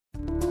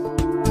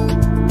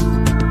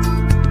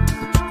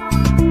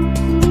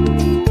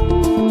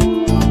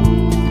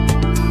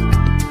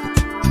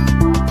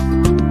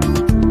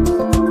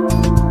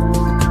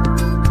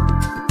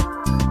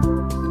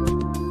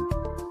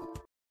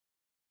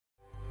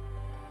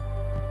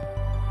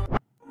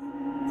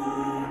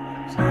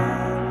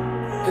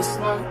It's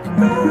like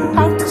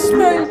outer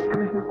space.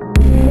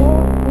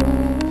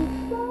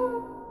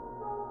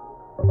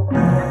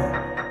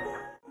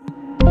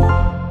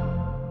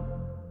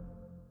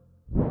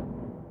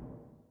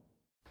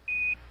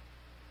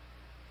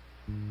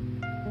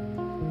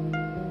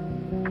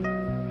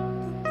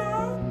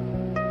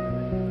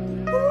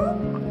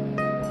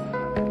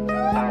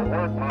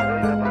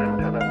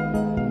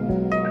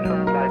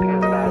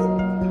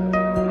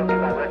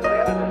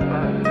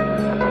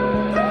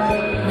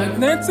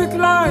 Magnetic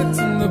lights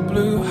in the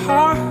blue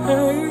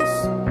haze,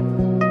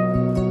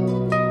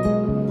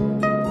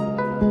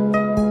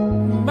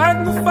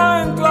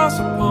 magnifying glass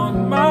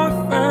upon my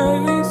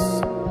face.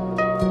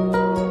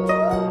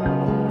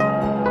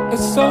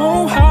 It's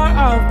so hot,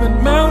 I've been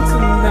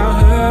melting out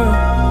here.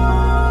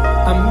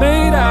 I'm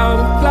made out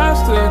of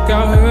plastic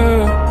out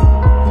here.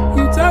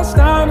 You touch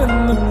down in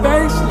the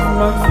base of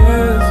my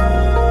fears.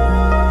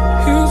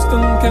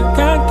 Houston, can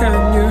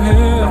you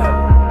hear?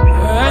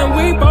 And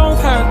we both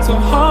had to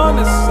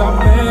harness our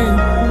pain,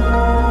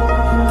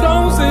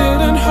 close it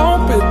and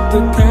hope it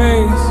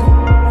decays.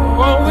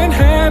 Oh,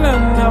 inhale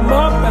and I'm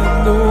up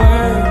and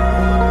away,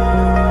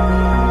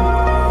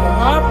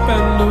 up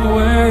and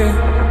away.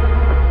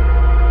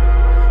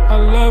 I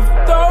love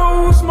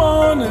those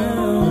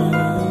mornings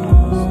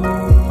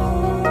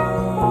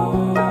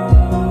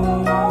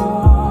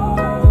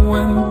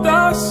when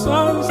the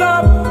sun's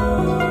up,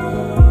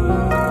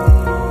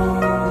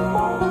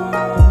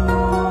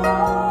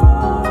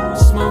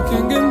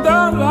 in the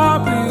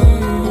lobby,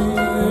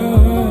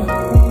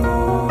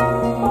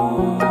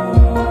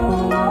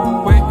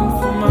 waiting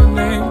for my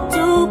name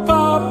to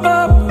pop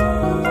up,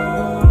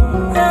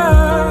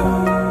 yeah,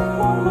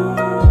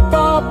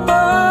 pop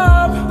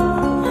up.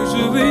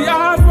 Usually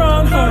I'd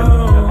run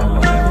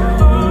home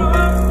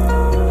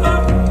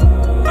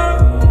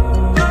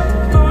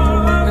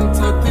and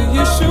tuck the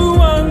issue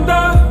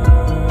under.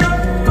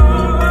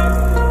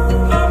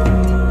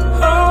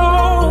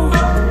 Oh,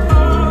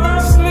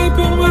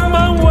 sleeping with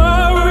my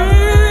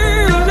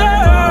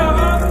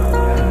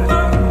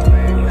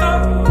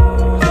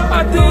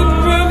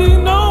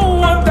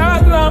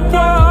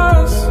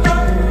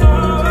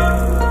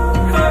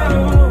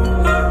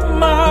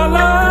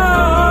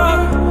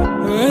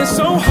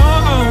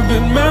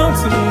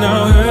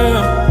out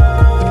here.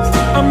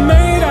 I'm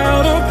made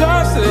out of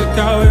plastic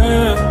out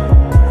here.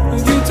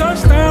 You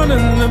touch down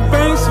in the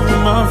base of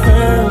my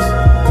fears,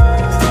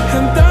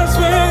 and that's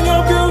when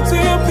your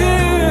beauty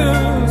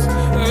appears.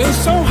 It's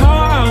so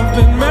hot, I've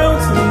been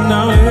melting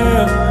out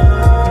here.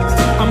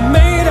 I'm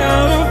made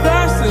out of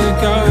plastic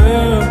out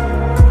here.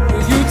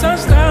 You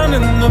touch down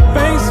in the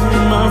base of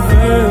my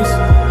fears.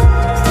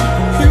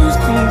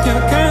 Houston,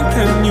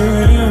 can you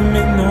hear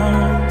me now?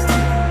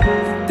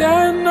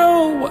 Don't know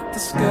what the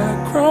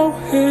scarecrow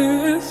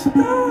is.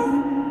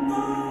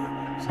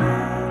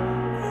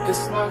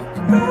 It's like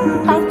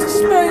outer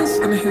space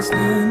in his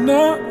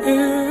inner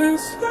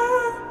ears,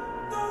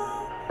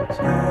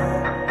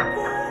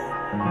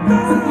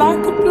 and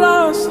like a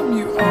blossom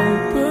you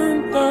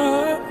opened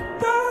up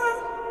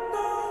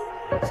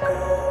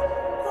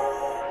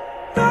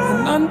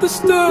and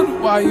understood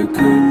why you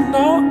could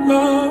not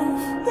love.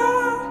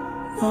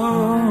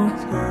 Oh.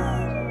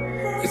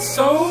 It's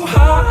so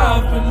hot,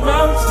 I've been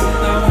melting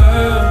out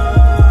here.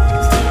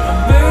 I'm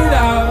made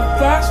out of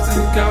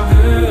plastic out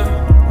here.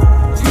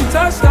 You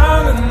touch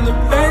down in the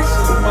base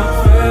of my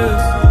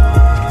fears.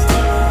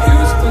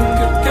 Houston,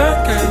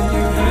 can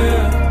you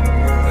hear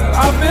that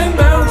I've been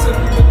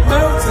melting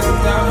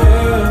out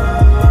here?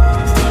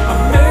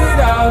 I'm made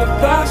out of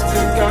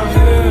plastic out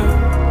here.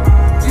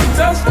 You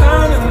touch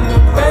down in the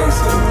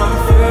base of my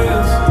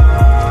fears.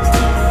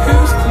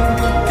 Houston,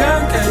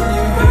 can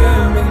you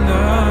hear me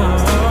now?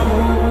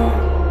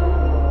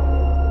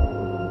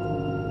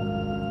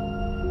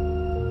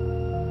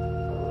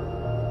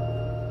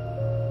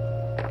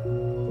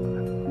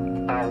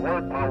 I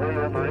worked my way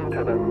over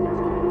into the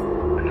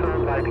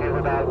sunlight here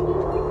without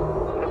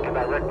looking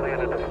directly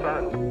into the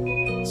sun.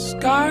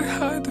 Sky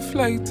high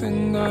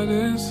deflating, that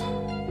is.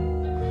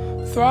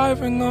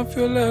 Thriving off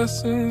your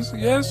lessons.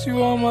 Yes,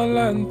 you are my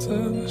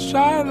lantern.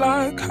 Shine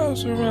like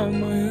house around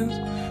my ears.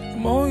 The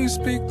more you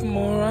speak, the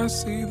more I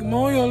see. The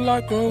more your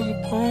light grows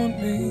upon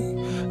me,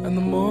 and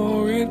the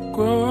more it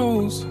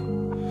grows.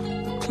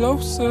 The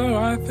closer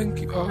I think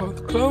you are,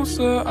 the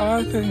closer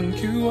I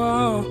think you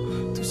are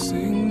to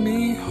seeing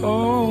me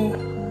whole.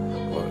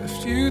 What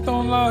if you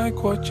don't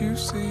like what you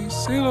see?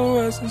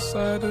 Silhouettes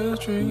inside a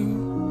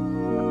dream.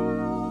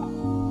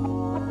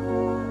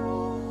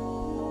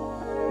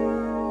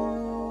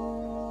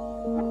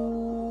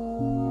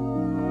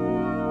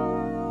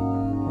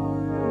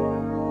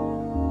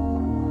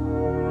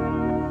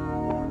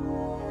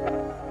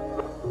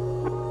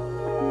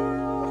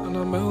 And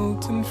I'm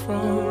melting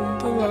from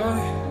the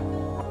light,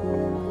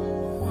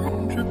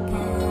 one drip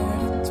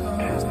at a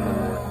time.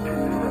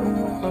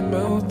 I'm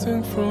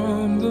melting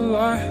from the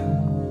light,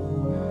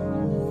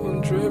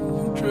 one drip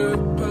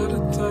at a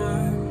time.